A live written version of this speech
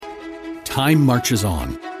Time marches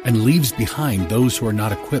on and leaves behind those who are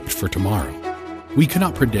not equipped for tomorrow. We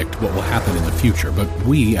cannot predict what will happen in the future, but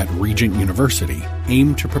we at Regent University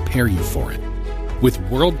aim to prepare you for it. With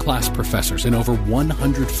world-class professors in over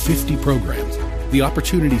 150 programs, the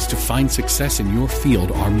opportunities to find success in your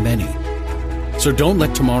field are many. So don't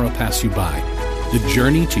let tomorrow pass you by. The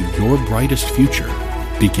journey to your brightest future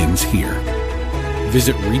begins here.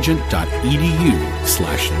 Visit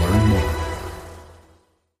regent.edu/learn more.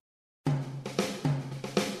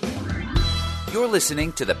 You're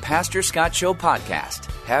listening to the Pastor Scott Show podcast.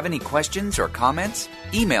 Have any questions or comments?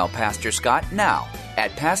 Email Pastor Scott now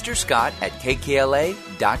at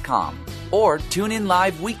pastorscott@kkla.com or tune in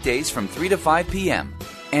live weekdays from 3 to 5 p.m.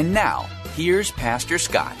 And now, here's Pastor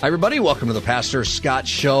Scott. Hi, everybody. Welcome to the Pastor Scott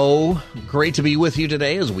Show. Great to be with you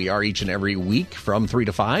today, as we are each and every week from 3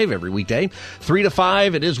 to 5, every weekday. 3 to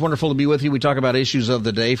 5, it is wonderful to be with you. We talk about issues of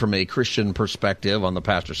the day from a Christian perspective on the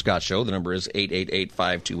Pastor Scott Show. The number is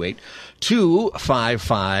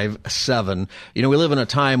 888-528-2557. You know, we live in a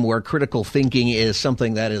time where critical thinking is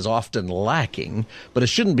something that is often lacking, but it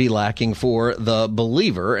shouldn't be lacking for the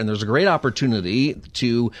believer. And there's a great opportunity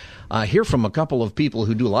to hear from a couple of people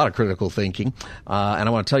who do a lot of critical thinking. And I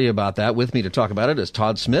want to tell you about that. With me to talk about it is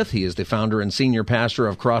Todd Smith. He is the founder and senior pastor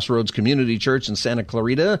of Crossroads Community Church in Santa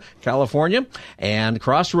Clarita, California. And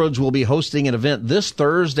Crossroads will be hosting an event this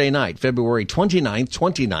Thursday night, February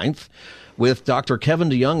 29th, with Dr. Kevin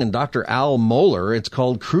DeYoung and Dr. Al Mohler. It's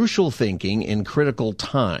called Crucial Thinking in Critical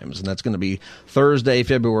Times, and that's going to be Thursday,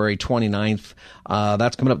 February 29th.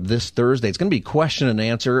 That's coming up this Thursday. It's going to be question and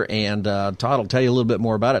answer, and Todd will tell you a little bit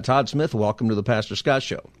more about it. Todd Smith, welcome to the Pastor Scott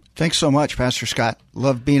Show. Thanks so much, Pastor Scott.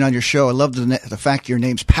 Love being on your show. I love the fact your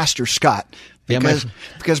name's Pastor Scott. Because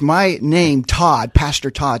my name, Todd,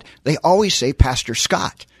 Pastor Todd, they always say Pastor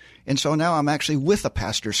Scott. And so now I'm actually with a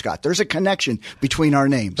Pastor Scott. There's a connection between our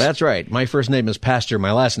names. That's right. My first name is Pastor.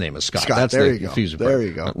 My last name is Scott. That's there the you go. confusing there part.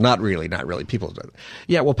 you go. Not really. People.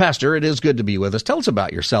 Yeah, well, Pastor, it is good to be with us. Tell us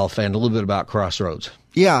about yourself and a little bit about Crossroads.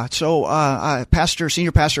 Yeah, so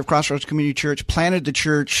senior pastor of Crossroads Community Church, planted the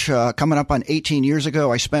church coming up on 18 years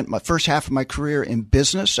ago. I spent my first half of my career in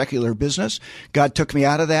business, secular business. God took me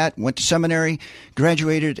out of that, went to seminary,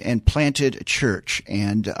 graduated, and planted a church.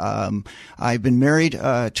 And I've been married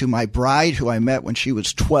to my bride, who I met when she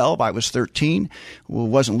was 12. I was 13. Well, it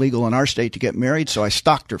wasn't legal in our state to get married, so I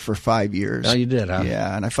stalked her for 5 years. Oh, you did, huh?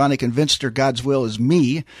 Yeah, and I finally convinced her God's will is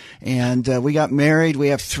me. And we got married. We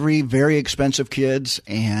have 3 very expensive kids.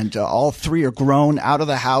 And all 3 are grown out of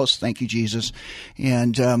the house. Thank you, Jesus.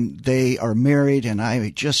 And they are married, and I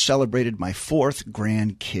just celebrated my 4th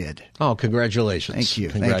grandkid. Oh, congratulations. Thank you.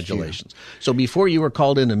 Congratulations. Thank you. So before you were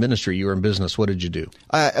called into ministry, you were in business. What did you do?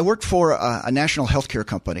 I worked for a national healthcare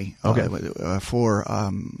company, for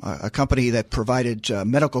a company that provided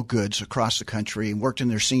medical goods across the country, worked in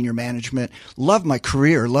their senior management. Loved my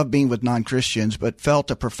career, loved being with non-Christians, but felt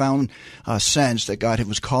a profound sense that God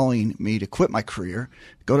was calling me to quit my career,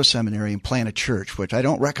 go to seminary, and plant a church, which I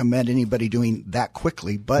don't recommend anybody doing that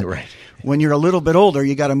quickly. But when you're a little bit older,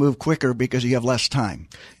 you got to move quicker because you have less time.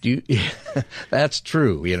 That's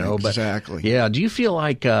true, you know. Exactly. But, yeah. Do you feel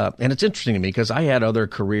like, and it's interesting to me because I had other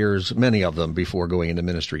careers, many of them, before going into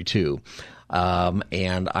ministry too.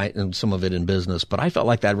 And some of it in business, but I felt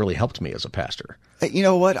like that really helped me as a pastor. You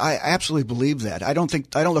know what? I absolutely believe that. I don't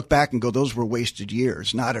look back and go, those were wasted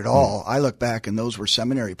years. Not at all. I look back and those were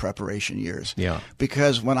seminary preparation years. Yeah.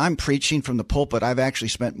 Because when I'm preaching from the pulpit, I've actually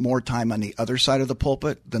spent more time on the other side of the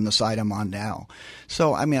pulpit than the side I'm on now.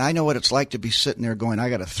 So, I mean, I know what it's like to be sitting there going,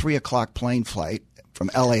 I got a 3:00 plane flight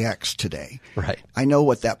from LAX today. Right. I know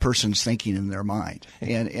what that person's thinking in their mind.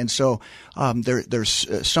 And so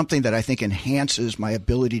there's something that I think enhances my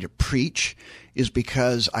ability to preach is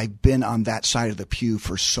because I've been on that side of the pew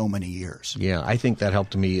for so many years. Yeah, I think that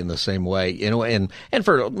helped me in the same way. You know, and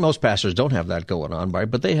for most pastors don't have that going on, right?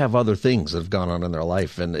 But they have other things that have gone on in their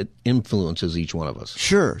life, and it influences each one of us.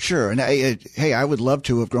 Sure. And I would love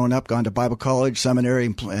to have grown up, gone to Bible college, seminary,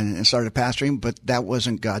 and started pastoring, but that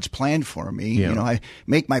wasn't God's plan for me. Yeah. You know, I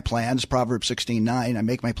make my plans, Proverbs 16:9. I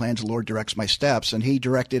make my plans, the Lord directs my steps, and He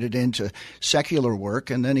directed it into secular work,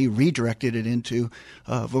 and then He redirected it into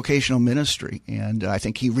vocational ministry. And I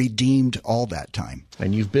think He redeemed all that time.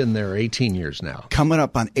 And you've been there 18 years now. Coming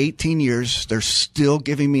up on 18 years, they're still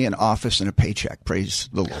giving me an office and a paycheck. Praise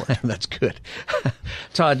the Lord. That's good.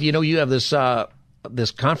 Todd, you know, you have this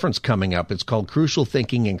this conference coming up. It's called Crucial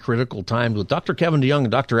Thinking in Critical Times with Dr. Kevin DeYoung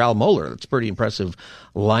and Dr. Al Mohler. That's a pretty impressive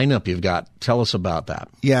lineup you've got. Tell us about that.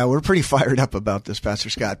 Yeah, we're pretty fired up about this, Pastor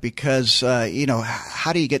Scott, because,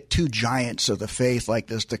 how do you get two giants of the faith like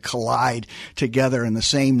this to collide together in the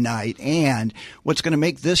same night? And what's going to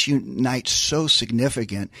make this night so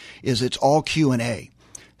significant is it's all Q&A.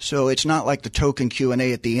 So it's not like the token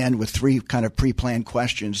Q&A at the end with 3 kind of pre-planned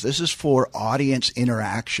questions. This is for audience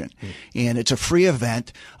interaction. And it's a free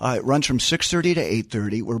event. It runs from 6:30 to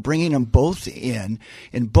 8:30. We're bringing them both in,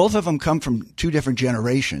 and both of them come from 2 different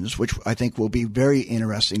generations, which I think will be very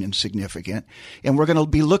interesting and significant. And we're going to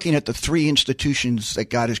be looking at the 3 institutions that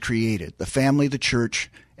God has created: the family, the church,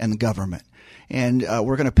 and the government. And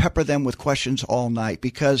we're going to pepper them with questions all night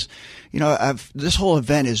because, this whole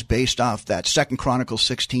event is based off that 2 Chronicles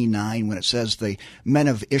 16:9 when it says the men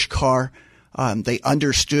of Ishkar, they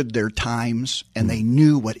understood their times and they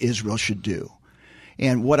knew what Israel should do.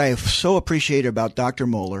 And what I so appreciate about Dr.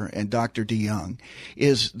 Mohler and Dr. DeYoung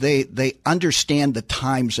is they understand the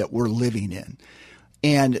times that we're living in.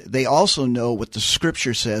 And they also know what the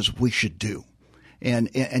Scripture says we should do.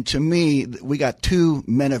 And to me, we got 2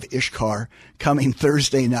 men of Ishkar coming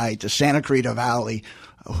Thursday night to Santa Clarita Valley.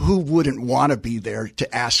 Who wouldn't want to be there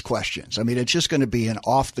to ask questions? I mean, it's just going to be an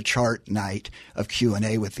off-the-chart night of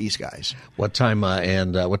Q&A with these guys. What time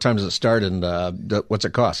what time does it start, and what's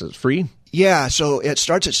it cost? Is it free? Yeah, so it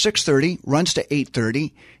starts at 6:30, runs to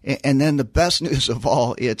 8:30, and then the best news of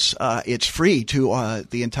all, it's free to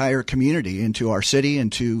the entire community and to our city and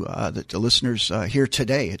to the listeners here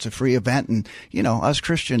today. It's a free event, and us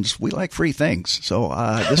Christians, we like free things, so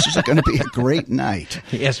this is going to be a great night.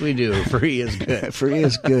 Yes, we do. Free is good. Free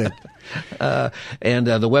is good. And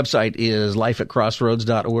the website is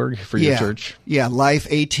lifeatcrossroads.org for your church. Yeah,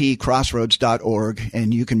 lifeatcrossroads.org,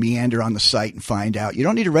 and you can meander on the site and find out. You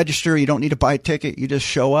don't need to register. You don't need to buy a ticket. You just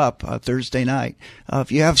show up Thursday night.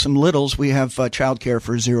 If you have some littles, we have childcare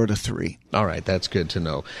for 0 to 3. All right, that's good to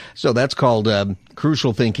know. So that's called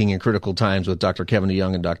Crucial Thinking in Critical Times with Dr. Kevin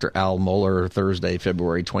DeYoung and Dr. Al Mohler, Thursday,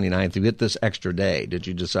 February 29th. You get this extra day. Did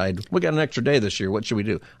you decide, we got an extra day this year, what should we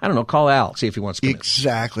do? I don't know, call Al, see if he wants to come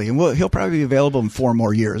Exactly. And he'll probably be available in 4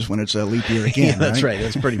 more years when it's a leap year again. Yeah, that's right.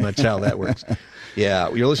 That's pretty much how that works.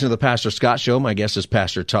 Yeah, you're listening to the Pastor Scott Show. My guest is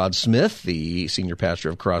Pastor Todd Smith, the senior pastor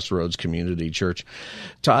of Crossroads Community Church.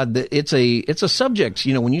 Todd, it's a subject,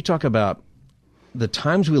 when you talk about the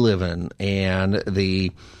times we live in and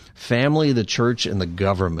the family, the church, and the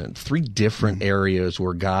government, 3 different areas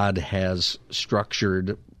where God has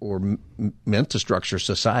structured or meant to structure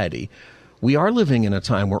society. We are living in a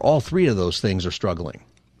time where all 3 of those things are struggling.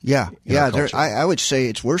 Yeah. I would say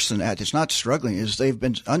it's worse than that. It's not struggling. It's they've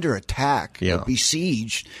been under attack,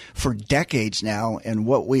 besieged for decades now, and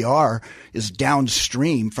what we are is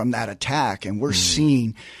downstream from that attack, and we're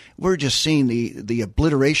just seeing the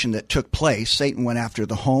obliteration that took place. Satan went after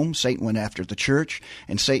the home, Satan went after the church,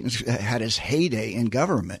 and Satan had his heyday in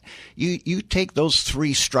government. You take those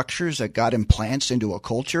 3 structures that God implants into a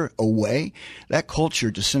culture away, that culture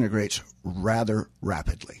disintegrates rather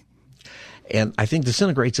rapidly. And I think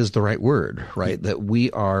disintegrates is the right word, right? That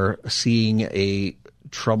we are seeing a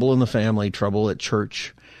trouble in the family, trouble at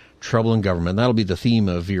church, trouble in government. That'll be the theme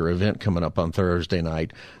of your event coming up on Thursday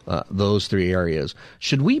night, those 3 areas.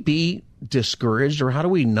 Should we be discouraged, or how do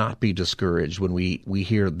we not be discouraged when we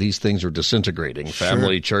hear these things are disintegrating? Sure.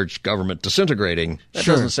 Family, church, government disintegrating. That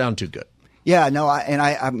doesn't sound too good. Yeah, no,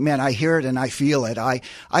 I hear it and I feel it. I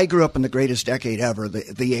grew up in the greatest decade ever, the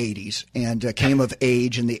 80s, and came of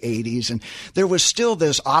age in the 80s. And there was still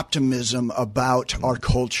this optimism about our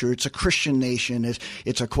culture. It's a Christian nation.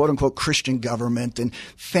 It's a quote-unquote Christian government. And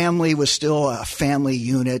family was still a family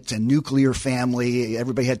unit and nuclear family.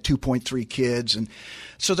 Everybody had 2.3 kids. And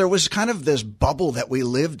so there was kind of this bubble that we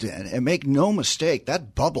lived in. And make no mistake,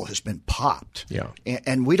 that bubble has been popped. Yeah.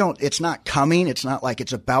 And it's not coming. It's not like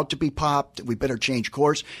it's about to be popped. We better change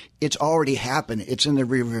course. It's already happened. It's in the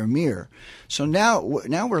rearview mirror. So now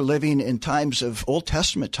we're living in times of Old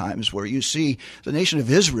Testament times where you see the nation of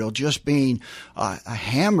Israel just being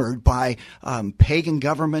hammered by pagan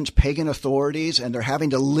governments, pagan authorities, and they're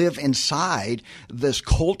having to live inside this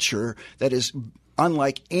culture that is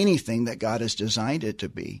unlike anything that God has designed it to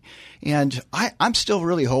be. And I'm still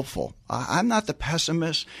really hopeful. I'm not the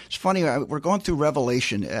pessimist. It's funny, we're going through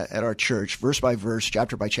Revelation at our church, verse by verse,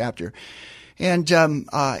 chapter by chapter. And,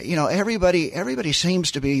 everybody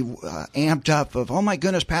seems to be amped up of, oh my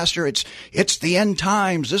goodness, Pastor, it's the end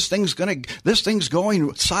times. This thing's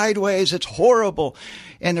going sideways. It's horrible.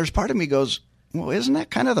 And there's part of me goes, well, isn't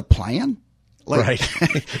that kind of the plan? Right.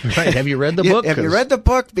 Right. Have you read the book? Have you read the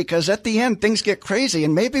book? Because at the end, things get crazy,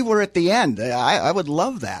 and maybe we're at the end. I would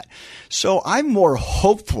love that. So I'm more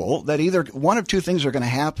hopeful that either one of two things are going to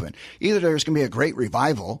happen. Either there's going to be a great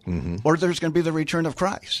revival, or there's going to be the return of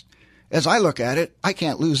Christ. As I look at it, I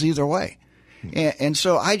can't lose either way. And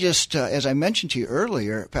so I just, as I mentioned to you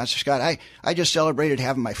earlier, Pastor Scott, I just celebrated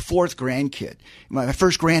having my fourth grandkid, my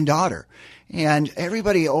first granddaughter. And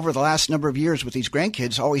everybody over the last number of years with these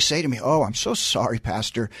grandkids always say to me, "Oh, I'm so sorry,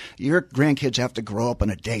 Pastor. Your grandkids have to grow up on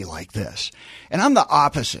a day like this." And I'm the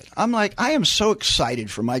opposite. I'm like, I am so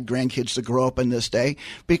excited for my grandkids to grow up in this day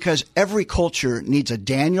because every culture needs a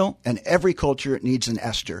Daniel and every culture needs an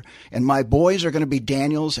Esther. And my boys are going to be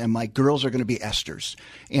Daniels and my girls are going to be Esthers.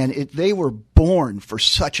 And they were born for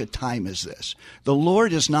such a time as this. The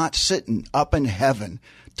Lord is not sitting up in heaven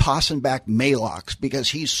tossing back Malox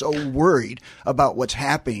because he's so worried about what's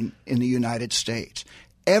happening in the United States.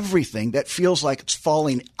 Everything that feels like it's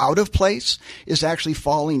falling out of place is actually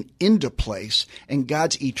falling into place, and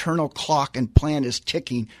God's eternal clock and plan is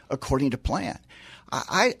ticking according to plan.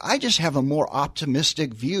 I just have a more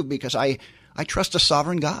optimistic view because I trust a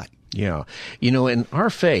sovereign God. Yeah. In our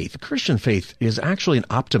faith, Christian faith is actually an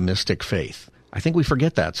optimistic faith. I think we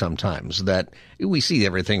forget that sometimes, that we see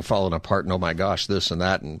everything falling apart and, oh my gosh, this and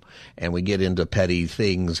that, and we get into petty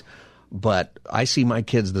things. But I see my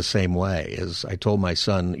kids the same way. As I told my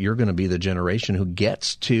son, you're going to be the generation who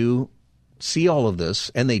gets to see all of this,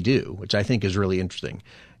 and they do, which I think is really interesting,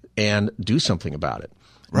 and do something about it.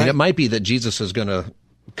 Right. I mean, it might be that Jesus is going to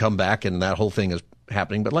come back and that whole thing is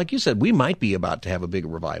happening. But like you said, we might be about to have a big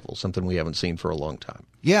revival, something we haven't seen for a long time.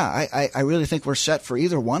 Yeah, I really think we're set for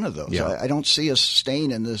either one of those. Yeah. I don't see us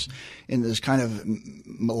staying in this kind of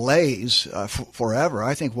malaise forever.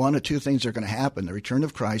 I think one of two things are going to happen: the return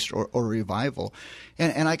of Christ or revival.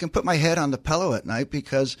 And I can put my head on the pillow at night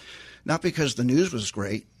not because the news was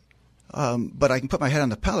great, but I can put my head on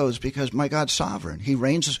the pillows because my God's sovereign. He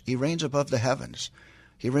reigns above the heavens.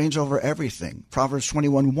 He reigns over everything. Proverbs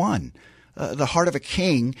 21:1. The heart of a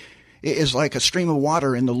king is like a stream of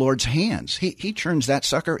water in the Lord's hands. He turns that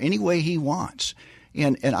sucker any way he wants.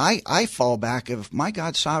 And I fall back of my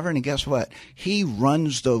God's sovereign, and guess what? He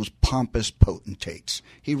runs those pompous potentates.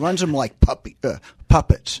 He runs them like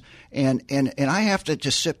puppets. And I have to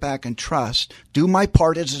just sit back and trust, do my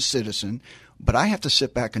part as a citizen, but I have to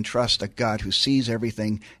sit back and trust a God who sees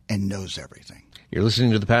everything and knows everything. You're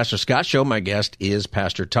listening to the Pastor Scott Show. My guest is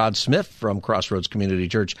Pastor Todd Smith from Crossroads Community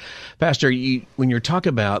Church. Pastor, when you're talking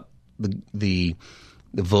about the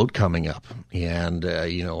vote coming up, and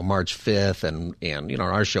March 5th, and on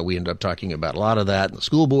our show we end up talking about a lot of that, and the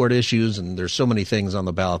school board issues, and there's so many things on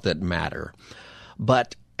the ballot that matter.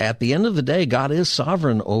 But at the end of the day, God is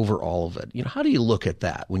sovereign over all of it. How do you look at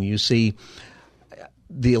that when you see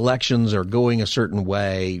the elections are going a certain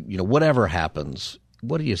way? Whatever happens,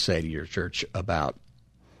 what do you say to your church about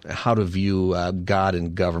how to view God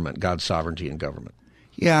and government, God's sovereignty in government?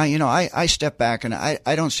 Yeah, I step back and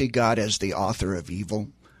I don't see God as the author of evil,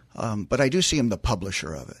 but I do see him the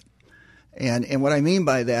publisher of it. And what I mean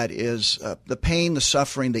by that is the pain, the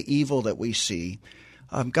suffering, the evil that we see,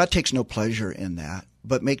 God takes no pleasure in that.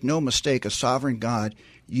 But make no mistake, a sovereign God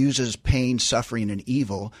uses pain, suffering, and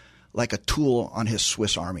evil like a tool on his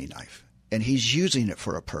Swiss Army knife. And he's using it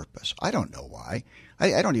for a purpose. I don't know why.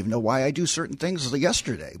 I don't even know why I do certain things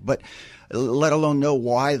yesterday, but let alone know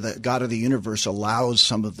why the God of the universe allows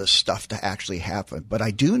some of this stuff to actually happen. But I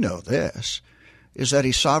do know this, is that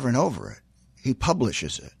he's sovereign over it. He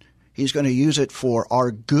publishes it. He's going to use it for our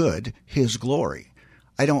good, his glory.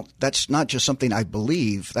 That's not just something I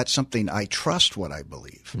believe. That's something I trust what I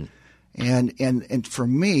believe. And for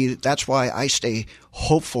me, that's why I stay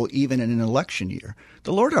hopeful even in an election year.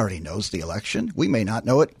 The Lord already knows the election. We may not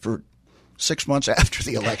know it for 6 months after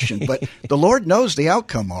the election, but the Lord knows the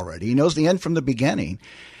outcome already. He knows the end from the beginning.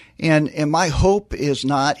 And my hope is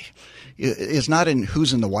not in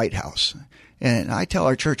who's in the White House. And I tell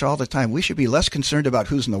our church all the time, we should be less concerned about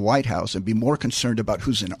who's in the White House and be more concerned about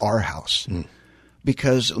who's in our house.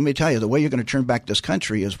 Because let me tell you, the way you're going to turn back this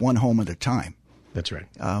country is one home at a time. That's right.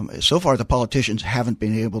 So far, the politicians haven't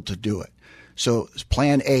been able to do it. So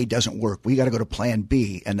plan A doesn't work. We got to go to plan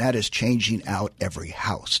B, and that is changing out every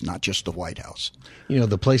house, not just the White House.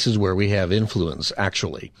 The places where we have influence,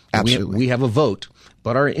 actually. Absolutely. We have a vote,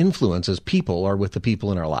 but our influence as people are with the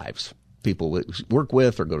people in our lives, people we work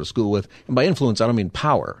with or go to school with. And by influence, I don't mean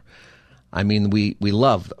power. I mean we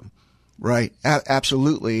love them. Right.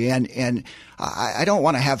 Absolutely. And I don't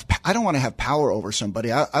want to have power over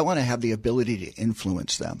somebody. I want to have the ability to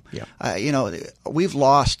influence them. Yeah. We've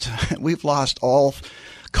lost all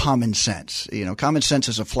common sense. Common sense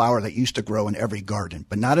is a flower that used to grow in every garden,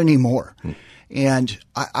 but not anymore. And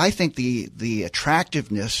I think the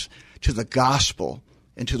attractiveness to the gospel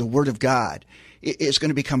and to the Word of God is going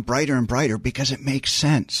to become brighter and brighter because it makes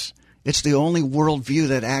sense. It's the only worldview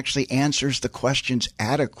that actually answers the questions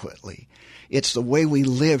adequately. It's the way we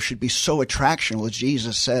live should be so attractional, as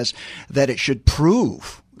Jesus says, that it should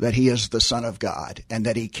prove that he is the Son of God and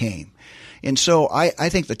that he came. And so I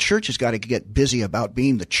think the church has got to get busy about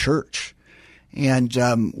being the church. And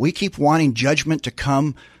we keep wanting judgment to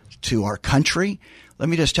come to our country. Let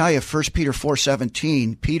me just tell you, 1 Peter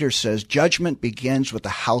 4:17, Peter says, judgment begins with the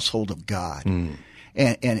household of God. And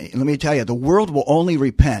let me tell you, the world will only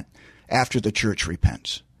repent after the church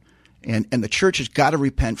repents. And the church has got to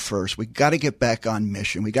repent first. We got to get back on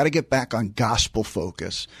mission. We got to get back on gospel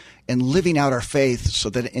focus and living out our faith so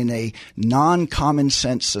that in a non-common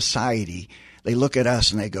sense society, they look at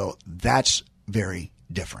us and they go, that's very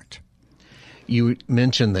different. You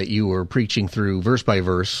mentioned that you were preaching through verse by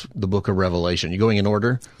verse the book of Revelation. You going in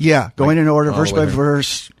order? Yeah, going in order, verse by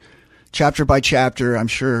verse, chapter by chapter. I'm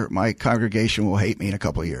sure my congregation will hate me in a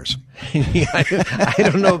couple of years. I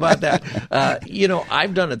don't know about that.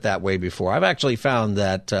 I've done it that way before. I've actually found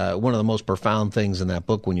that one of the most profound things in that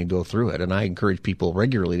book when you go through it, and I encourage people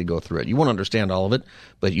regularly to go through it. You won't understand all of it,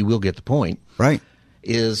 but you will get the point. Right.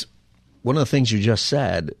 Is one of the things you just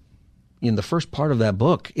said in the first part of that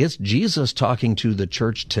book, it's Jesus talking to the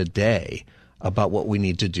church today about what we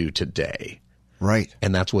need to do today. Right.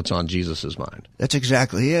 And that's what's on Jesus' mind. That's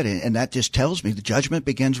exactly it. And that just tells me the judgment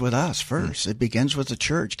begins with us first. It begins with the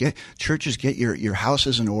church. Get your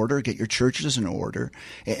houses in order, get your churches in order.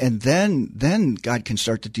 And then God can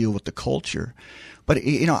start to deal with the culture. But,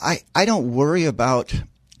 I don't worry about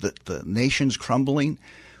the nations crumbling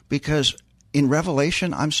because in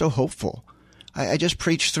Revelation, I'm so hopeful. I just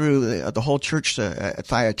preached through the whole church at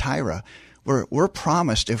Thyatira. We're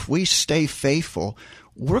promised if we stay faithful,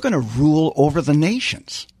 we're going to rule over the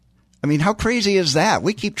nations. I mean, how crazy is that?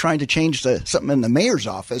 We keep trying to change something in the mayor's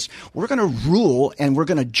office. We're going to rule and we're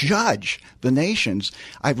going to judge the nations.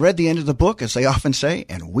 I've read the end of the book, as they often say,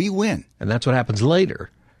 and we win. And that's what happens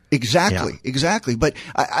later. Exactly. But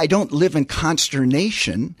I don't live in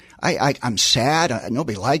consternation. I'm sad.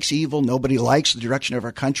 Nobody likes evil. Nobody likes the direction of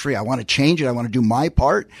our country. I want to change it. I want to do my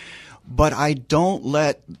part. But I don't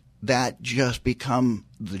let that just become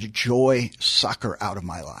the joy sucker out of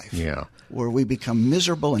my life. Yeah. Where we become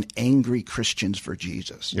miserable and angry Christians for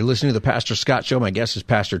Jesus. You're listening to the Pastor Scott Show. My guest is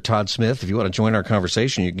Pastor Todd Smith. If you want to join our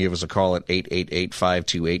conversation, you can give us a call at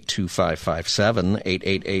 888-528-2557,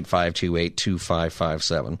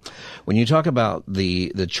 888-528-2557. When you talk about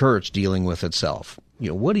the church dealing with itself,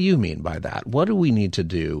 what do you mean by that? What do we need to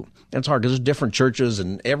do? And it's hard because there's different churches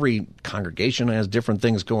and every congregation has different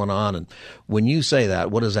things going on. And when you say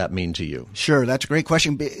that, what does that mean to you? Sure, that's a great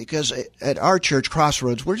question because at our church,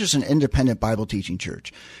 Crossroads, we're just an independent Bible teaching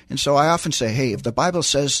church. And so I often say, hey, if the Bible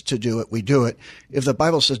says to do it, we do it. If the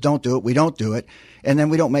Bible says don't do it, we don't do it. And then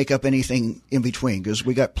we don't make up anything in between because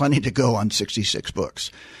we got plenty to go on 66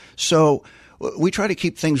 books. So we try to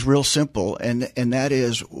keep things real simple, and that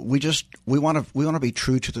is we want to be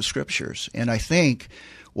true to the Scriptures. And I think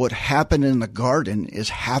what happened in the garden is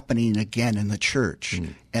happening again in the church.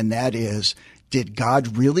 And that is, did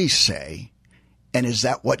God really say, and is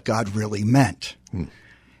that what God really meant?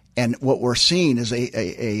 And what we're seeing is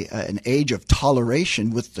an age of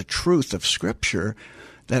toleration with the truth of Scripture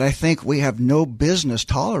that I think we have no business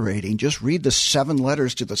tolerating. Just read the 7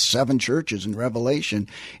 letters to the 7 churches in Revelation,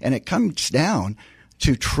 and it comes down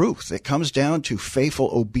to truth. It comes down to faithful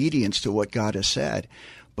obedience to what God has said.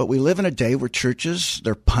 But we live in a day where churches,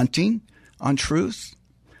 they're punting on truth.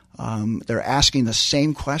 They're asking the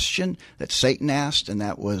same question that Satan asked, and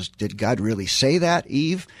that was, did God really say that,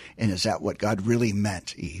 Eve? And is that what God really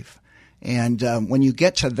meant, Eve? And when you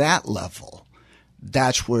get to that level,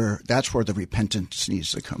 that's where the repentance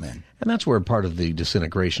needs to come in. And that's where part of the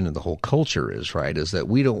disintegration of the whole culture is, right? Is that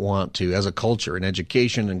we don't want to, as a culture, in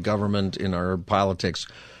education and government, in our politics,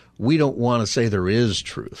 we don't want to say there is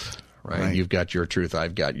truth. Right? You've got your truth,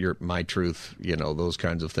 I've got my truth, those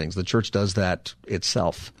kinds of things. The church does that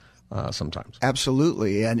itself sometimes.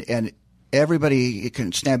 Absolutely. And everybody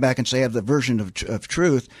can stand back and say I have the version of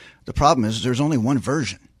truth. The problem is there's only one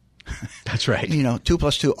version. That's right. 2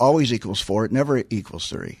 + 2 always equals 4. It never equals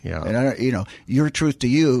 3. Yeah. And your truth to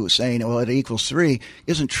you saying, well, it equals 3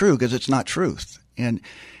 isn't true because it's not truth. And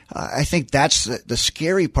I think that's the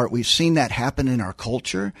scary part. We've seen that happen in our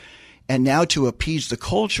culture. And now to appease the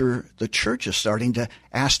culture, the church is starting to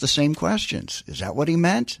ask the same questions. Is that what he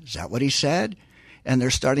meant? Is that what he said? And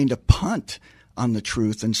they're starting to punt on the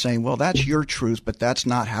truth and saying, well, that's your truth, but that's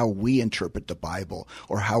not how we interpret the Bible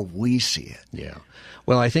or how we see it. Yeah.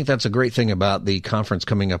 Well, I think that's a great thing about the conference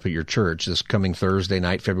coming up at your church this coming Thursday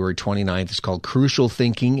night, February 29th. It's called Crucial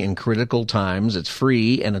Thinking in Critical Times. It's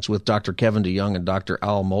free, and it's with Dr. Kevin DeYoung and Dr.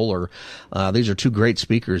 Al Mohler. These are two great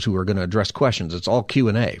speakers who are going to address questions. It's all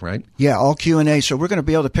Q&A, right? Yeah, all Q&A. So we're going to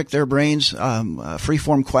be able to pick their brains,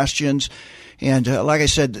 free-form questions. And like I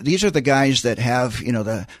said, these are the guys that have,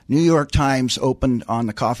 the New York Times open on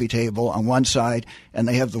the coffee table on one side, and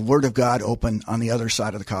they have the Word of God open on the other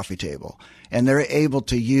side of the coffee table. And they're able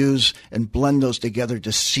to use and blend those together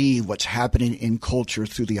to see what's happening in culture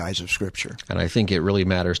through the eyes of Scripture. And I think it really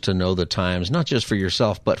matters to know the times, not just for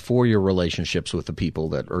yourself, but for your relationships with the people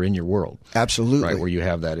that are in your world. Absolutely. Right, where you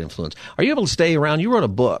have that influence. Are you able to stay around? You wrote a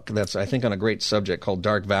book that's, I think, on a great subject called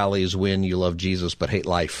Dark Valleys When You Love Jesus But Hate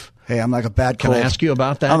Life. Hey, I'm like a bad cold. Can I ask you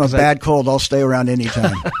about that? I'm a bad cold. I'll stay around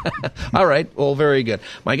anytime. All right. Well, very good.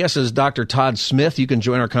 My guest is Dr. Todd Smith. You can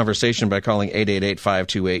join our conversation by calling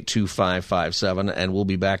 888-528-2557, and we'll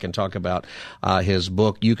be back and talk about his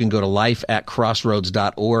book. You can go to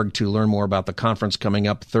lifeatcrossroads.org to learn more about the conference coming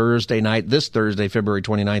up Thursday night, this Thursday, February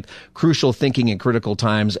 29th, Crucial Thinking in Critical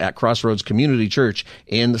Times at Crossroads Community Church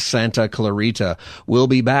in Santa Clarita. We'll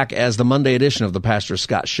be back as the Monday edition of the Pastor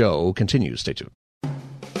Scott Show continues. Stay tuned.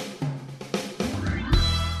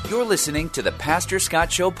 You're listening to the Pastor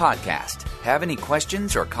Scott Show podcast. Have any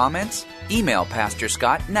questions or comments? Email Pastor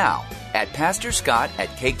Scott now at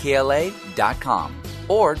pastorscott@kkla.com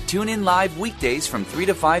or tune in live weekdays from 3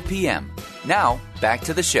 to 5 p.m. Now, back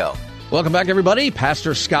to the show. Welcome back, everybody.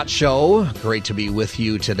 Pastor Scott Show. Great to be with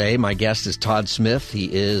you today. My guest is Todd Smith.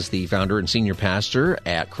 He is the founder and senior pastor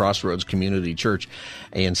at Crossroads Community Church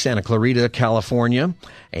in Santa Clarita, California.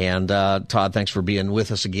 And Todd, thanks for being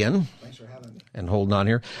with us again. And holding on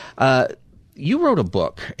here. You wrote a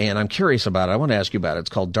book, and I'm curious about it. I want to ask you about it. It's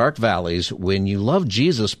called Dark Valleys When You Love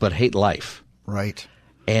Jesus But Hate Life. Right.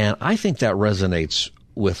 And I think that resonates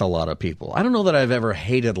with a lot of people. I don't know that I've ever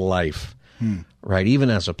hated life, right, even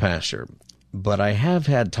as a pastor. But I have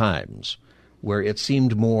had times where it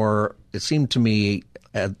seemed to me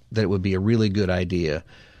that it would be a really good idea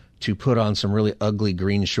to put on some really ugly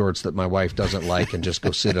green shorts that my wife doesn't like and just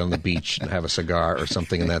go sit on the beach and have a cigar or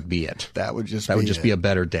something, and that'd be it. That would just be a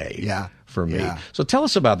better day for me. Yeah. So tell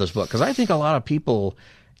us about this book, because I think a lot of people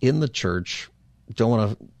in the church don't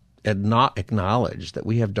want to not acknowledge that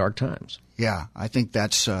we have dark times. Yeah, I think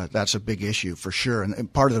that's a big issue for sure.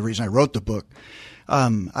 And part of the reason I wrote the book,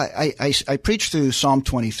 I preached through Psalm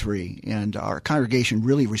 23, and our congregation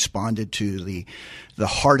really responded to the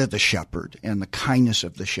heart of the shepherd and the kindness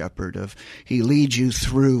of the shepherd. Of he leads you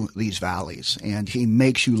through these valleys, and he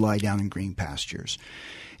makes you lie down in green pastures.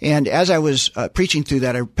 And as I was preaching through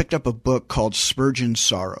that, I picked up a book called Spurgeon's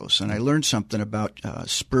Sorrows, and I learned something about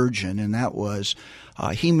Spurgeon, and that was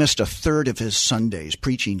he missed a third of his Sundays,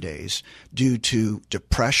 preaching days, due to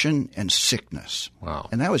depression and sickness. Wow.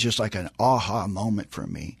 And that was just like an aha moment for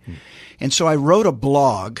me. And so I wrote a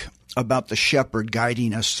blog about the shepherd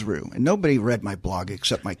guiding us through. And nobody read my blog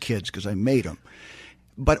except my kids because I made them.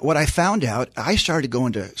 But what I found out, I started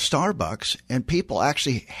going to Starbucks, and people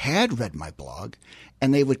actually had read my blog,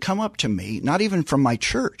 and they would come up to me, not even from my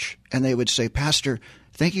church, and they would say, "Pastor,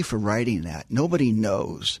 thank you for writing that. Nobody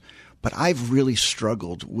knows, but I've really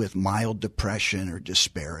struggled with mild depression or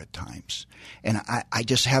despair at times, and I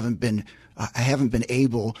just haven't been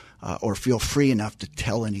able or feel free enough to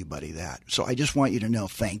tell anybody that. So I just want you to know,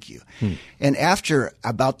 thank you." And after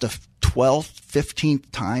about the 12th,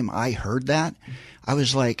 15th time I heard that, I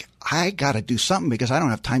was like, I got to do something because I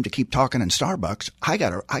don't have time to keep talking in Starbucks. I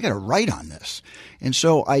got to write on this. And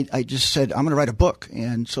so I just said, I'm going to write a book.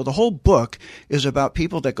 And so the whole book is about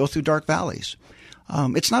people that go through dark valleys.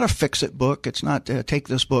 It's not a fix-it book. It's not take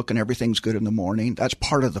this book and everything's good in the morning. That's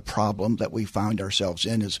part of the problem that we found ourselves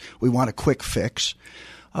in, is we want a quick fix.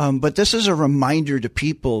 But this is a reminder to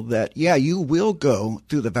people that, yeah, you will go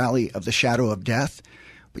through the valley of the shadow of death,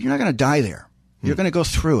 but you're not going to die there. You're going to go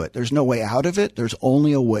through it. There's no way out of it. There's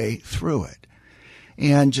only a way through it.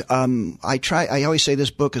 And I always say this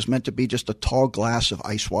book is meant to be just a tall glass of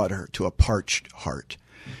ice water to a parched heart.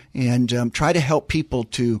 And try to help people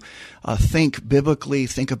to think biblically,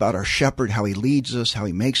 think about our shepherd, how he leads us, how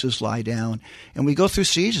he makes us lie down. And we go through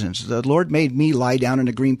seasons. The Lord made me lie down in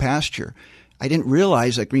a green pasture. I didn't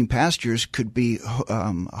realize that green pastures could be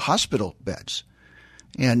hospital beds.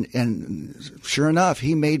 And sure enough,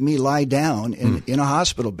 he made me lie down in a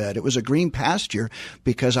hospital bed. It was a green pasture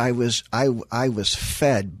because I was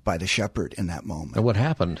fed by the shepherd in that moment. And what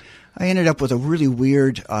happened? I ended up with a really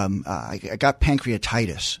weird, I got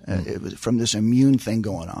pancreatitis. It was from this immune thing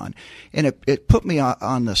going on. And it put me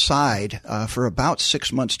on the side for about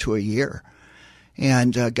 6 months to a year.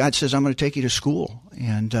 And God says, I'm going to take you to school.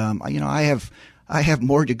 And, I have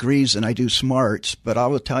more degrees than I do smarts, but I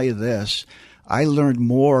will tell you this. I learned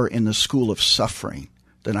more in the school of suffering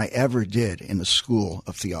than I ever did in the school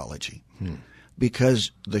of theology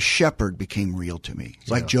because the shepherd became real to me.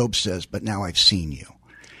 It's like Job says, but now I've seen you.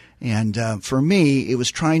 And for me, it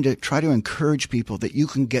was try to encourage people that you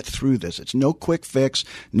can get through this. It's no quick fix,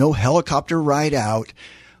 no helicopter ride out,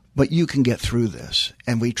 but you can get through this.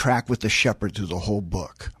 And we track with the shepherd through the whole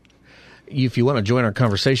book. If you want to join our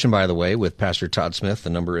conversation, by the way, with Pastor Todd Smith, the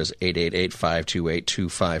number is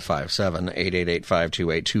 888-528-2557,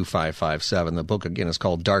 888-528-2557. The book, again, is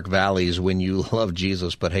called Dark Valleys, When You Love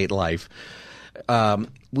Jesus But Hate Life.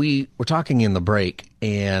 We were talking in the break,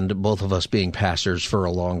 and both of us being pastors for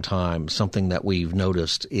a long time, something that we've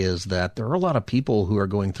noticed is that there are a lot of people who are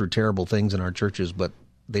going through terrible things in our churches, but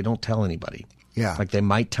they don't tell anybody. Yeah. Like they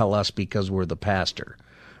might tell us because we're the pastor.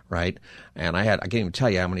 Right. And I can't even tell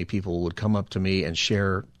you how many people would come up to me and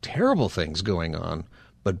share terrible things going on,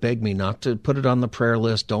 but beg me not to put it on the prayer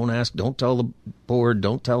list. Don't ask, don't tell the board,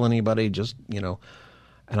 don't tell anybody, just, And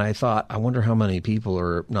I thought, I wonder how many people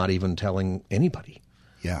are not even telling anybody.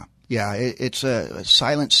 Yeah. Yeah. It's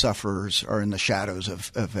silent sufferers are in the shadows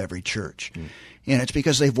of every church. And it's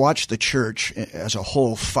because they've watched the church as a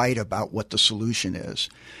whole fight about what the solution is.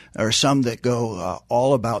 There are some that go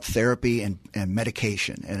all about therapy and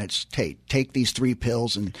medication, and it's take these 3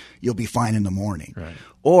 pills and you'll be fine in the morning. Right.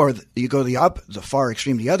 Or you go the far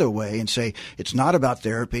extreme the other way and say it's not about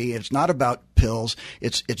therapy, it's not about pills,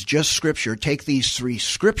 it's just Scripture. Take these 3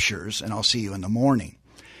 scriptures and I'll see you in the morning.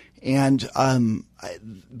 And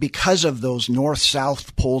because of those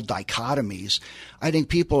north-south pole dichotomies, I think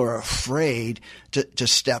people are afraid to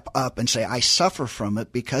step up and say, I suffer from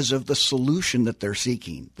it because of the solution that they're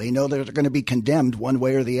seeking. They know they're going to be condemned one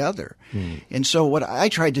way or the other. And so what I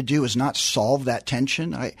tried to do is not solve that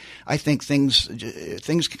tension. I think things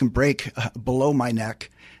can break below my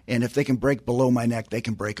neck. And if they can break below my neck, they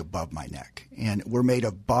can break above my neck. And we're made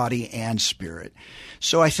of body and spirit.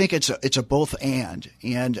 So I think it's a both and.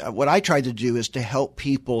 And what I tried to do is to help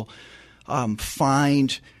people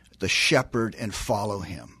find the shepherd and follow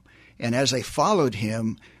him. And as they followed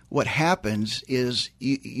him, what happens is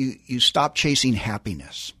you stop chasing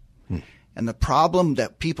happiness. And the problem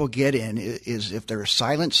that people get in is if they're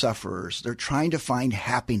silent sufferers, they're trying to find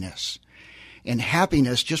happiness. And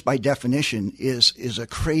happiness, just by definition, is a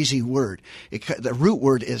crazy word. The root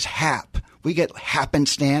word is hap. We get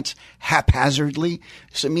happenstance, haphazardly.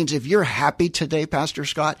 So it means if you're happy today, Pastor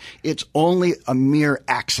Scott, it's only a mere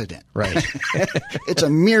accident. Right. It's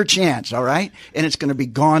a mere chance, all right? And it's going to be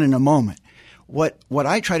gone in a moment. What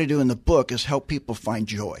I try to do in the book is help people find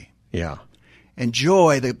joy. Yeah. And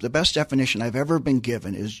joy, the best definition I've ever been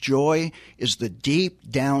given is joy is the deep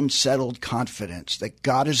down settled confidence that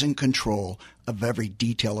God is in control of every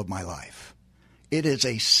detail of my life. It is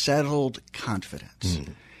a settled confidence.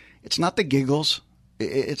 It's not the giggles.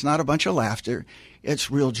 It's not a bunch of laughter. It's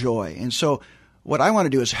real joy. And so what I want to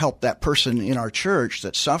do is help that person in our church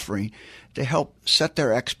that's suffering to help set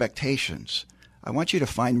their expectations. I want you to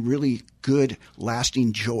find really good,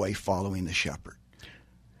 lasting joy following the shepherd.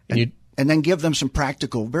 And then give them some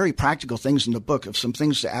very practical things in the book of some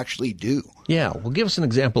things to actually do. Yeah. Well, give us an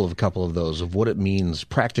example of a couple of those, of what it means,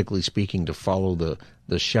 practically speaking, to follow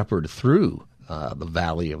the shepherd through the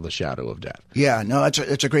valley of the shadow of death. Yeah, no,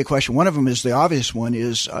 it's a great question. One of them is the obvious one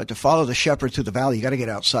is to follow the shepherd through the valley, you got to get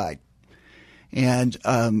outside. And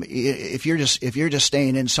if you're just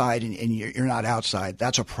staying inside and you're not outside,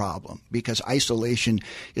 that's a problem because isolation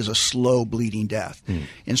is a slow bleeding death.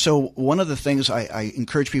 And so one of the things I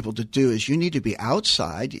encourage people to do is you need to be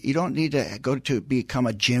outside. You don't need to go to become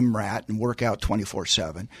a gym rat and work out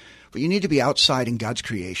 24/7, but you need to be outside in God's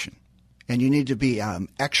creation. And you need to be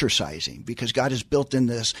exercising because God has built in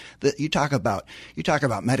this. You talk about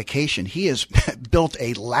medication. He has built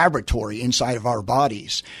a laboratory inside of our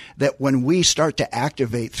bodies that when we start to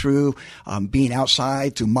activate through being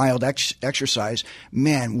outside, through mild exercise,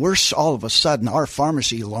 man, we're all of a sudden our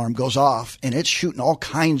pharmacy alarm goes off and it's shooting all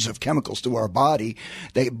kinds of chemicals through our body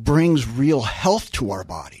that brings real health to our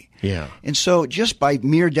body. Yeah. And so just by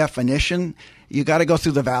mere definition, you got to go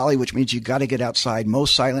through the valley, which means you got to get outside.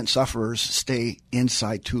 Most silent sufferers stay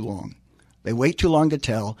inside too long. They wait too long to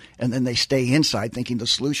tell, and then they stay inside thinking the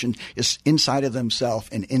solution is inside of themselves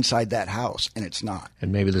and inside that house, and it's not.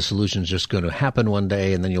 And maybe the solution is just going to happen one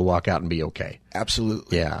day, and then you'll walk out and be okay.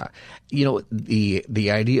 Absolutely. Yeah. You know,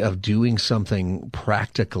 the idea of doing something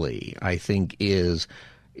practically, I think,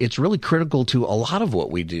 it's really critical to a lot of what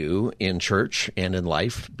we do in church and in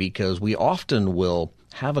life, because we often will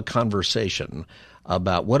have a conversation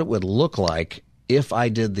about what it would look like if I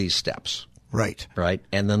did these steps. Right. Right.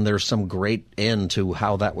 And then there's some great end to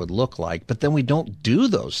how that would look like, but then we don't do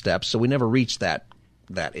those steps, so we never reach that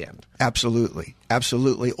end. Absolutely.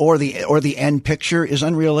 Absolutely. Or the end picture is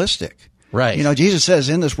unrealistic. Right. You know, Jesus says,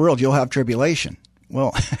 in this world you'll have tribulation.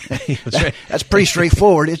 Well, that's pretty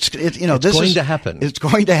straightforward. It's going to happen. It's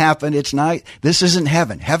going to happen. It's not. This isn't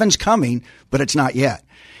heaven. Heaven's coming, but it's not yet.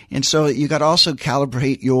 And so you got to also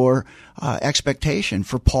calibrate your expectation.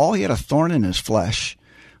 For Paul, he had a thorn in his flesh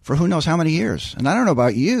for who knows how many years. And I don't know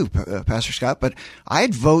about you, Pastor Scott, but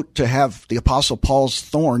I'd vote to have the Apostle Paul's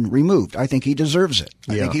thorn removed. I think he deserves it.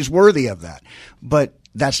 I think he's worthy of that. But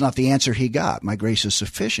that's not the answer he got. My grace is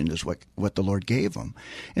sufficient is what the Lord gave him.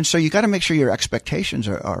 And so you got to make sure your expectations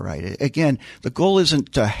are right. Again, the goal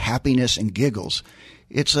isn't happiness and giggles.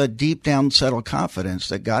 It's a deep down settled confidence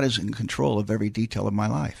that God is in control of every detail of my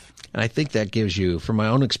life. And I think that gives you, from my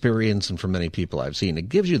own experience and from many people I've seen, it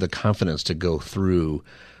gives you the confidence to go through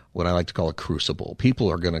what I like to call a crucible.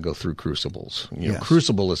 People are going to go through crucibles. You know,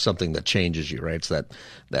 crucible is something that changes you, right? It's that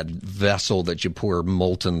vessel that you pour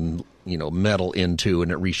molten, metal into,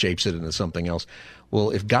 and it reshapes it into something else. Well,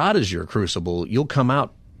 if God is your crucible, you'll come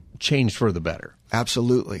out changed for the better.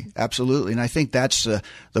 Absolutely. Absolutely. And I think that's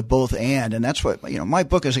the both and that's what, my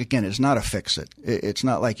book is, again, it's not a fix it. It's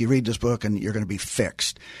not like you read this book and you're going to be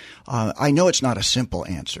fixed. I know it's not a simple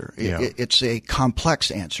answer. It's a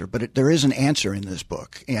complex answer, but there is an answer in this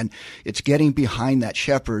book. And it's getting behind that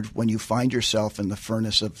shepherd when you find yourself in the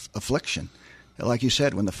furnace of affliction. Like you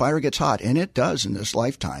said, when the fire gets hot, and it does in this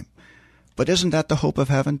lifetime. But isn't that the hope of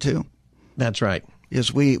heaven too? That's right.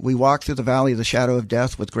 Is we walk through the valley of the shadow of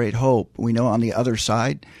death with great hope. We know on the other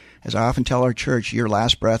side, as I often tell our church, your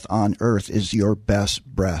last breath on earth is your best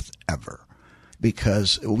breath ever,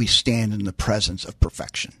 because we stand in the presence of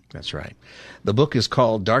perfection. That's right. The book is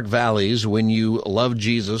called Dark Valleys, When You Love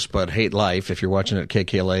Jesus But Hate Life. If you're watching at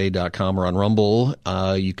kkla.com or on Rumble,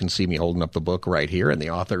 you can see me holding up the book right here, and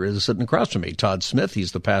the author is sitting across from me, Todd Smith.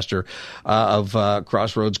 He's the pastor of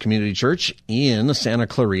Crossroads Community Church in Santa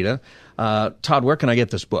Clarita. Todd, where can I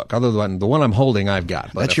get this book? Other than the one I'm holding, I've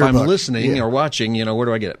got. But That's if your I'm book. listening or watching, where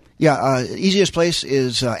do I get it? Easiest place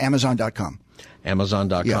is Amazon.com.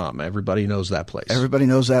 Amazon.com. Yeah. Everybody knows that place. Everybody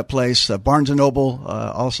knows that place. Barnes & Noble,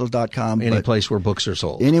 also.com. Any place where books are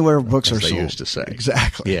sold. Anywhere books are sold. sold. They used to say.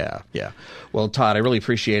 Exactly. Yeah. Well, Todd, I really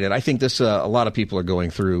appreciate it. I think this a lot of people are going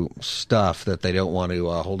through stuff that they don't want to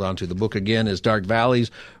hold on to. The book, again, is Dark Valleys,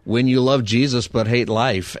 When You Love Jesus But Hate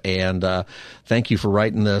Life. And thank you for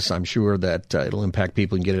writing this. I'm sure that it'll impact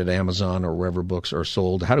people. You can get it at Amazon or wherever books are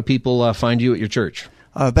sold. How do people find you at your church?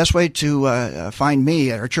 Best way to find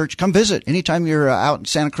me at our church, come visit. Anytime you're out in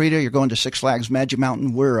Santa Clarita, you're going to Six Flags Magic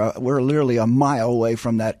Mountain. We're literally a mile away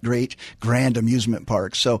from that great, grand amusement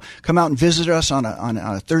park. So come out and visit us on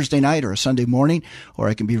a Thursday night or a Sunday morning, or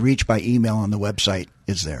I can be reached by email on the website.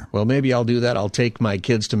 Is there. Well, maybe I'll do that. I'll take my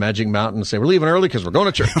kids to Magic Mountain and say, we're leaving early because we're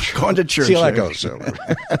going to church. Going to church. See how that goes. So.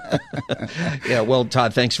 Yeah, well,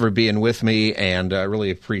 Todd, thanks for being with me, and I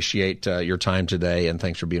really appreciate your time today, and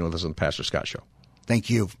thanks for being with us on the Pastor Scott Show.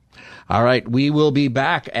 Thank you. All right, we will be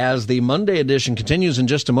back as the Monday edition continues in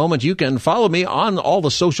just a moment. You can follow me on all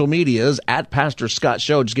the social medias at Pastor Scott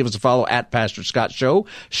Show. Just give us a follow at Pastor Scott Show.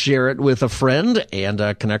 Share it with a friend and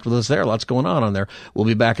connect with us there. Lots going on there. We'll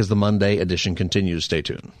be back as the Monday edition continues. Stay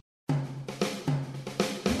tuned.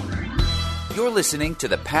 You're listening to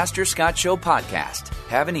the Pastor Scott Show podcast.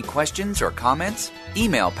 Have any questions or comments?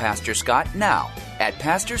 Email Pastor Scott now at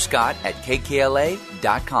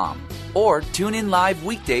pastorscott@kkla.com. Or tune in live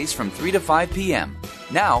weekdays from 3 to 5 p.m.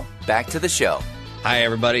 Now, back to the show. Hi,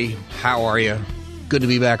 everybody. How are you? Good to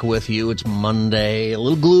be back with you. It's Monday. A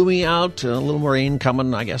little gloomy out. A little rain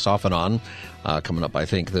coming, I guess, off and on. Coming up, I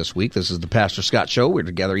think, this week. This is the Pastor Scott Show. We're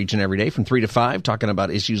together each and every day from 3 to 5, talking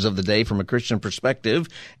about issues of the day from a Christian perspective.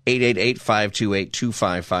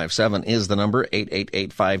 888-528-2557 is the number.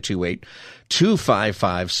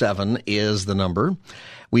 888-528-2557 is the number.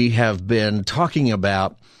 We have been talking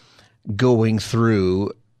about going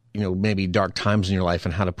through, maybe dark times in your life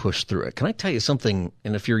and how to push through it. Can I tell you something?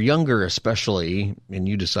 And if you're younger, especially, and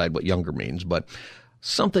you decide what younger means, but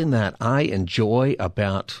something that I enjoy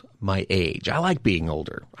about my age. I like being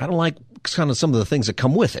older. I don't like kind of some of the things that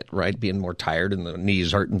come with it, right? Being more tired and the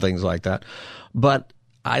knees hurt and things like that. But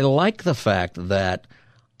I like the fact that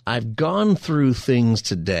I've gone through things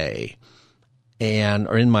today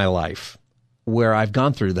or in my life where I've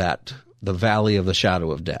gone through that, the valley of the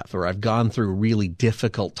shadow of death, or I've gone through really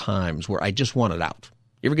difficult times where I just wanted out.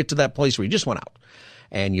 You ever get to that place where you just want out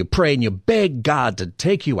and you pray and you beg God to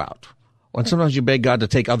take you out? And sometimes you beg God to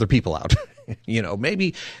take other people out.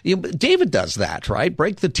 David does that, right?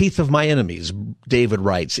 Break the teeth of my enemies, David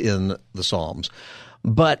writes in the Psalms.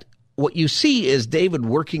 But what you see is David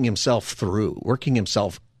working himself through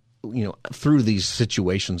these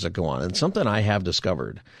situations that go on. And something I have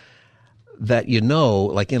discovered that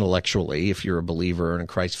like intellectually, if you're a believer and a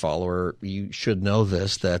Christ follower, you should know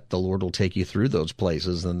this, that the Lord will take you through those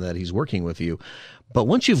places and that he's working with you. But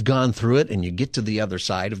once you've gone through it and you get to the other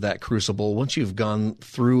side of that crucible, once you've gone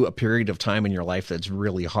through a period of time in your life that's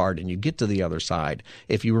really hard and you get to the other side,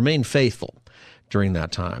 if you remain faithful during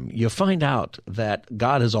that time, you find out that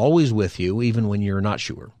God is always with you even when you're not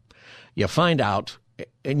sure. You find out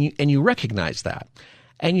and you recognize that.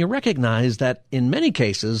 And you recognize that in many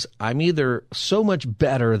cases, I'm either so much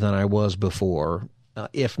better than I was before,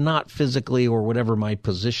 if not physically or whatever my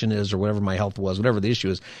position is or whatever my health was, whatever the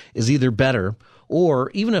issue is either better,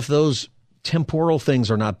 or even if those temporal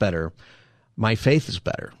things are not better, my faith is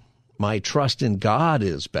better. My trust in God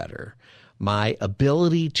is better. My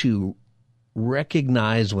ability to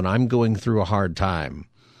recognize when I'm going through a hard time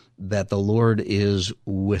that the Lord is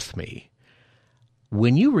with me.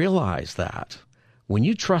 When you realize that, when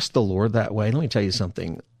you trust the Lord that way, let me tell you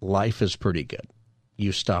something, life is pretty good.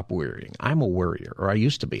 You stop worrying. I'm a worrier, or I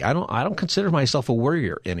used to be. I don't consider myself a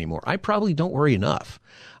worrier anymore. I probably don't worry enough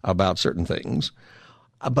about certain things.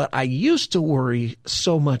 But I used to worry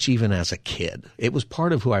so much even as a kid. It was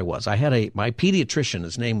part of who I was. I had my pediatrician,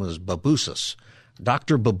 his name was Babusis,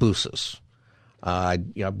 Dr. Babusis. I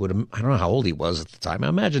don't know how old he was at the time. I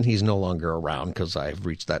imagine he's no longer around because I've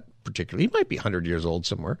reached that particular. He might be 100 years old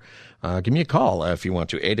somewhere. Give me a call if you want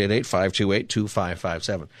to,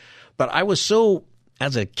 888-528-2557. But I was so,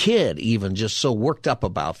 as a kid even, just so worked up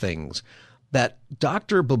about things that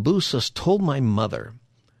Dr. Babusis told my mother,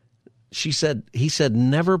 he said,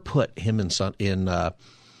 never put him in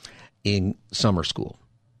summer school.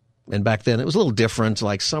 And back then it was a little different,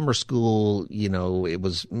 like summer school, it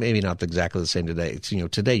was maybe not exactly the same today. It's,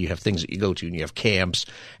 today you have things that you go to and you have camps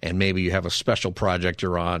and maybe you have a special project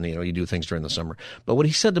you're on, you do things during the summer. But what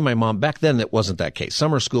he said to my mom, back then it wasn't that case.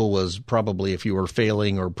 Summer school was probably if you were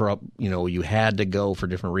failing or, you had to go for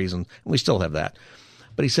different reasons. And we still have that.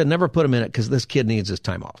 But he said, never put him in it because this kid needs his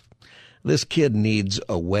time off. This kid needs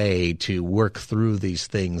a way to work through these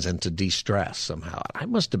things and to de-stress somehow. I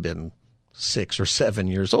must have been 6 or 7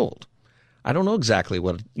 years old. I don't know exactly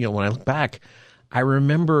what, when I look back, I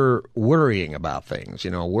remember worrying about things,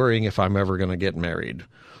 worrying if I'm ever going to get married,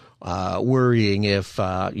 worrying if,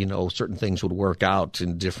 certain things would work out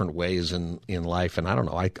in different ways in life. And I don't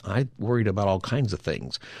know, I worried about all kinds of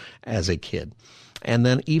things as a kid. And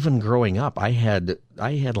then even growing up, I had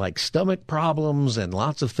like stomach problems and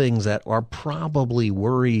lots of things that are probably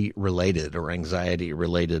worry related or anxiety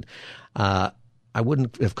related. I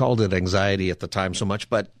wouldn't have called it anxiety at the time so much,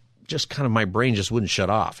 but just kind of my brain just wouldn't shut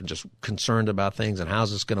off and just concerned about things and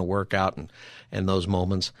how's this going to work out and those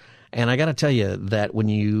moments. And I got to tell you that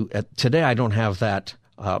today I don't have that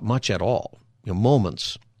much at all,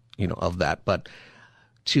 moments, of that. But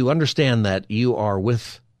to understand that you are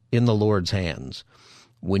in the Lord's hands,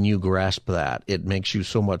 when you grasp that, it makes you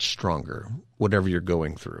so much stronger, whatever you're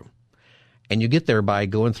going through. And you get there by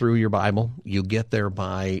going through your Bible. You get there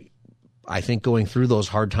by, I think, going through those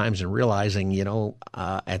hard times and realizing,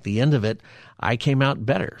 at the end of it, I came out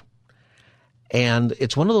better. And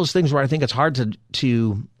it's one of those things where I think it's hard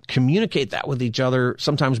to communicate that with each other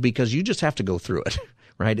sometimes because you just have to go through it,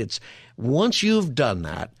 right? It's once you've done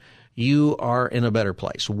that, you are in a better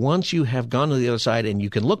place. Once you have gone to the other side and you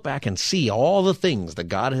can look back and see all the things that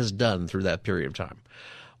God has done through that period of time.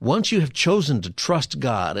 Once you have chosen to trust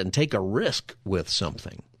God and take a risk with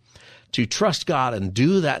something, to trust God and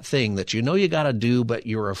do that thing that you got to do, but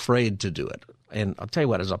you're afraid to do it. And I'll tell you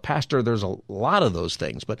what, as a pastor, there's a lot of those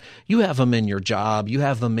things, but you have them in your job. You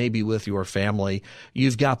have them maybe with your family.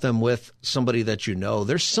 You've got them with somebody that you know.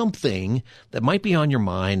 There's something that might be on your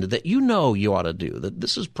mind that you ought to do, that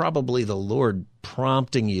this is probably the Lord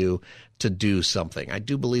prompting you to do something. I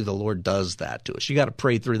do believe the Lord does that to us. You got to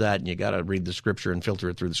pray through that and you got to read the scripture and filter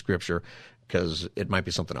it through the scripture because it might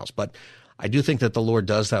be something else. But I do think that the Lord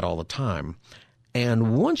does that all the time.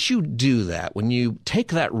 And once you do that, when you take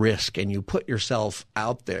that risk and you put yourself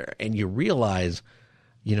out there and you realize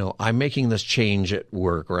I'm making this change at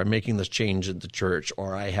work, or I'm making this change at the church,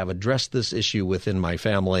 or I have addressed this issue within my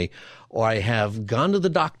family, or I have gone to the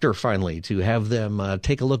doctor finally to have them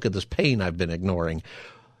take a look at this pain I've been ignoring.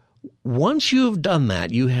 Once you have done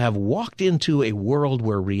that, you have walked into a world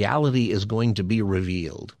where reality is going to be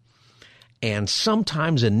revealed. And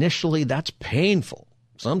sometimes initially that's painful.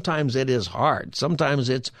 Sometimes it is hard. Sometimes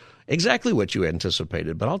it's exactly what you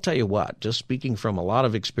anticipated. But I'll tell you what, just speaking from a lot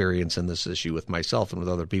of experience in this issue with myself and with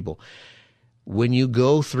other people, when you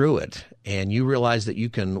go through it and you realize that you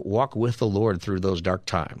can walk with the Lord through those dark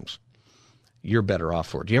times, you're better off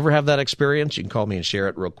for it. Do you ever have that experience? You can call me and share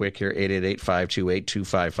it real quick here.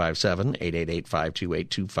 888-528-2557.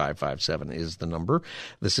 888-528-2557 is the number.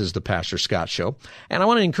 This is the Pastor Scott Show. And I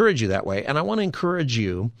want to encourage you that way. And I want to encourage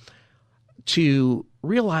you to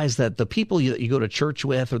realize that the people that you go to church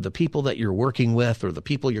with, or the people that you're working with, or the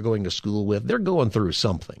people you're going to school with, they're going through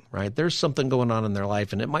something, right? There's something going on in their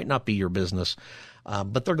life, and it might not be your business,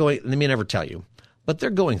 but they may never tell you, but they're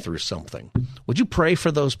going through something. Would you pray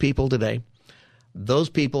for those people today? Those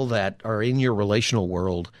people that are in your relational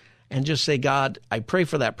world, and just say, God, I pray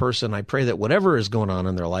for that person. I pray that whatever is going on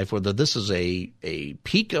in their life, whether this is a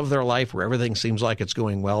peak of their life where everything seems like it's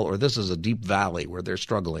going well, or this is a deep valley where they're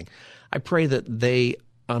struggling, I pray that they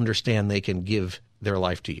understand they can give their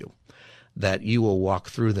life to you, that you will walk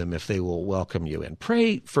through them if they will welcome you in.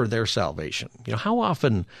 Pray for their salvation. How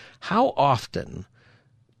often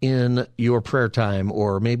in your prayer time,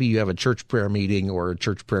 or maybe you have a church prayer meeting or a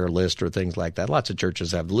church prayer list or things like that. Lots of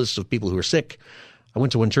churches have lists of people who are sick. I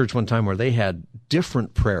went to one church one time where they had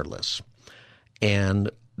different prayer lists,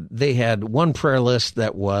 and they had one prayer list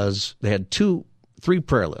they had three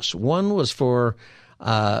prayer lists. One was for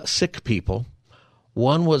sick people.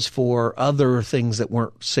 One was for other things that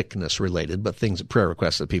weren't sickness related, but prayer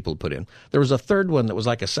requests that people put in. There was a third one that was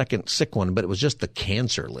like a second sick one, but it was just the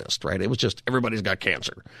cancer list, right? It was just everybody's got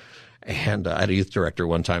cancer. And I had a youth director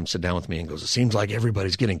one time sit down with me and goes, it seems like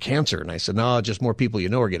everybody's getting cancer. And I said, no, just more people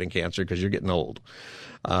are getting cancer because you're getting old.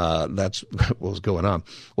 That's what was going on.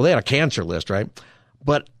 Well, they had a cancer list, right?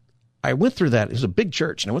 But I went through that. It was a big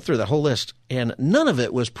church, and I went through that whole list, and none of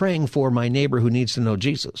it was praying for my neighbor who needs to know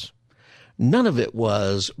Jesus. None of it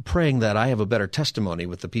was praying that I have a better testimony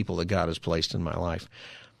with the people that God has placed in my life.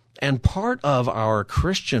 And part of our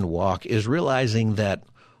Christian walk is realizing that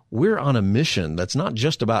we're on a mission that's not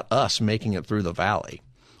just about us making it through the valley.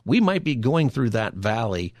 We might be going through that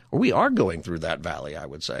valley, or we are going through that valley, I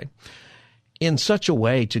would say, in such a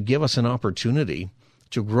way to give us an opportunity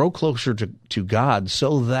to grow closer to God,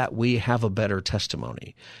 so that we have a better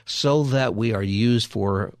testimony, so that we are used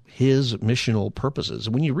for His missional purposes.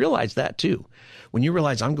 When you realize that too, when you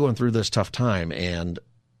realize I'm going through this tough time and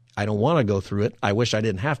I don't want to go through it, I wish I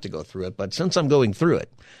didn't have to go through it, but since I'm going through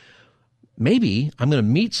it, maybe I'm going to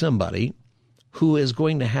meet somebody who is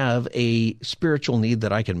going to have a spiritual need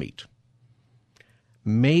that I can meet.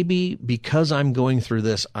 Maybe because I'm going through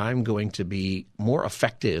this, I'm going to be more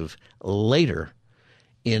effective later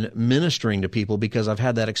in ministering to people because I've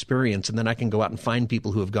had that experience, and then I can go out and find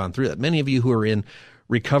people who have gone through that. Many of you who are in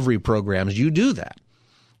recovery programs, you do that.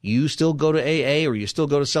 You still go to AA, or you still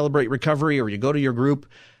go to Celebrate Recovery, or you go to your group,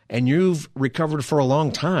 and you've recovered for a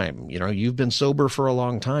long time. You've been sober for a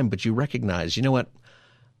long time, but you recognize, you know what?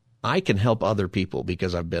 I can help other people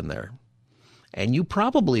because I've been there. And you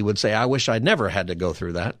probably would say, I wish I'd never had to go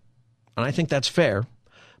through that. And I think that's fair.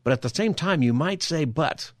 But at the same time, you might say,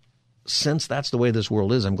 but since that's the way this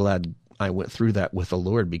world is, I'm glad I went through that with the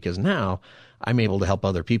Lord, because now I'm able to help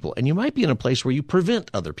other people. And you might be in a place where you prevent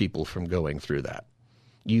other people from going through that.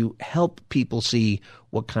 You help people see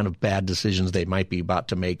what kind of bad decisions they might be about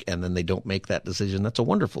to make, and then they don't make that decision. That's a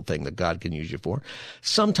wonderful thing that God can use you for.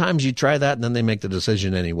 Sometimes you try that and then they make the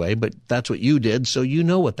decision anyway, but that's what you did, so you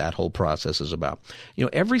know what that whole process is about.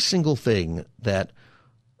 Every single thing that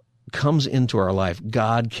comes into our life,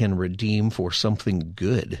 God can redeem for something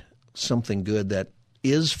good that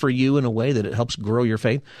is for you in a way that it helps grow your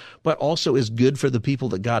faith, but also is good for the people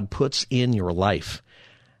that God puts in your life.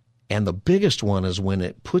 And the biggest one is when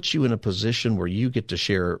it puts you in a position where you get to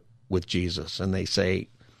share with Jesus, and they say,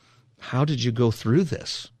 how did you go through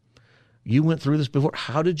this? You went through this before.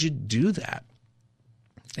 How did you do that?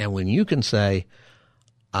 And when you can say,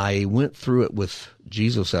 I went through it with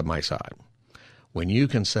Jesus at my side, when you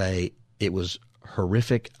can say, it was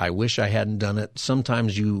horrific, I wish I hadn't done it.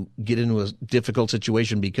 Sometimes you get into a difficult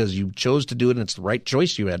situation because you chose to do it and it's the right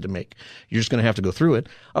choice you had to make. You're just going to have to go through it.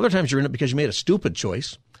 Other times you're in it because you made a stupid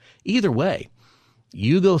choice. Either way,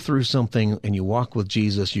 you go through something and you walk with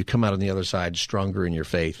Jesus, you come out on the other side stronger in your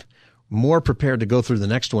faith, more prepared to go through the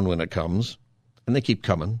next one when it comes, and they keep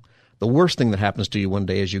coming. The worst thing that happens to you one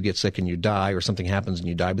day is you get sick and you die, or something happens and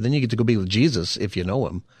you die, but then you get to go be with Jesus if you know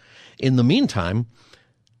him. In the meantime,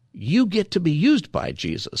 you get to be used by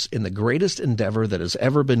Jesus in the greatest endeavor that has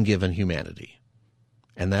ever been given humanity,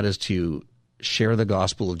 and that is to share the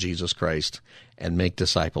gospel of Jesus Christ and make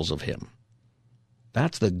disciples of him.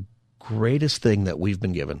 That's the greatest thing that we've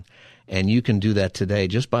been given, and you can do that today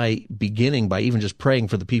just by beginning by even just praying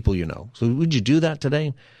for the people you know. So would you do that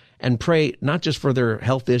today? And pray not just for their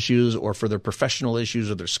health issues or for their professional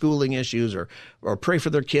issues or their schooling issues, or pray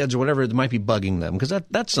for their kids or whatever that might be bugging them, because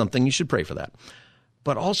that's something you should pray for that.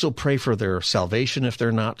 But also pray for their salvation if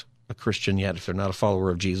they're not a Christian yet, if they're not a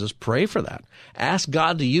follower of Jesus. Pray for that. Ask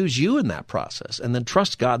God to use you in that process, and then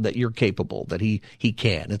trust God that you're capable, that he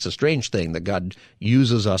can. It's a strange thing that God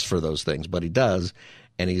uses us for those things, but he does,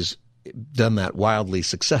 and he's done that wildly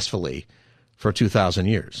successfully for 2,000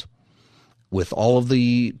 years. With all of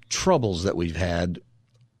the troubles that we've had,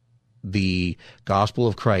 the gospel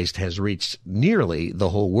of Christ has reached nearly the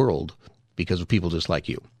whole world because of people just like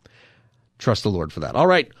you. Trust the Lord for that. All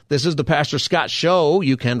right, this is the Pastor Scott Show.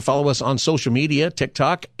 You can follow us on social media,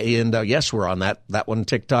 TikTok, and yes, we're on that one,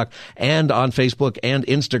 TikTok, and on Facebook and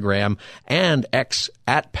Instagram and X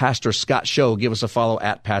at Pastor Scott Show. Give us a follow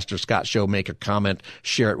at Pastor Scott Show. Make a comment,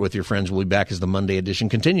 share it with your friends. We'll be back as the Monday edition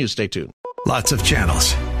continues. Stay tuned. Lots of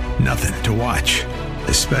channels, nothing to watch,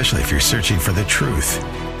 especially if you're searching for the truth.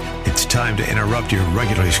 It's time to interrupt your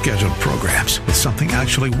regularly scheduled programs with something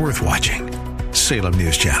actually worth watching. Salem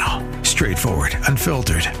News Channel. Straightforward,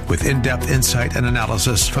 unfiltered, with in-depth insight and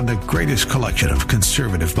analysis from the greatest collection of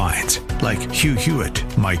conservative minds like Hugh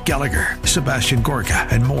Hewitt, Mike Gallagher, Sebastian Gorka,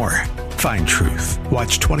 and more. Find truth.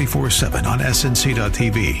 Watch 24/7 on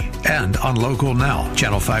SNC.TV and on Local Now,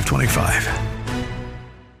 Channel 525.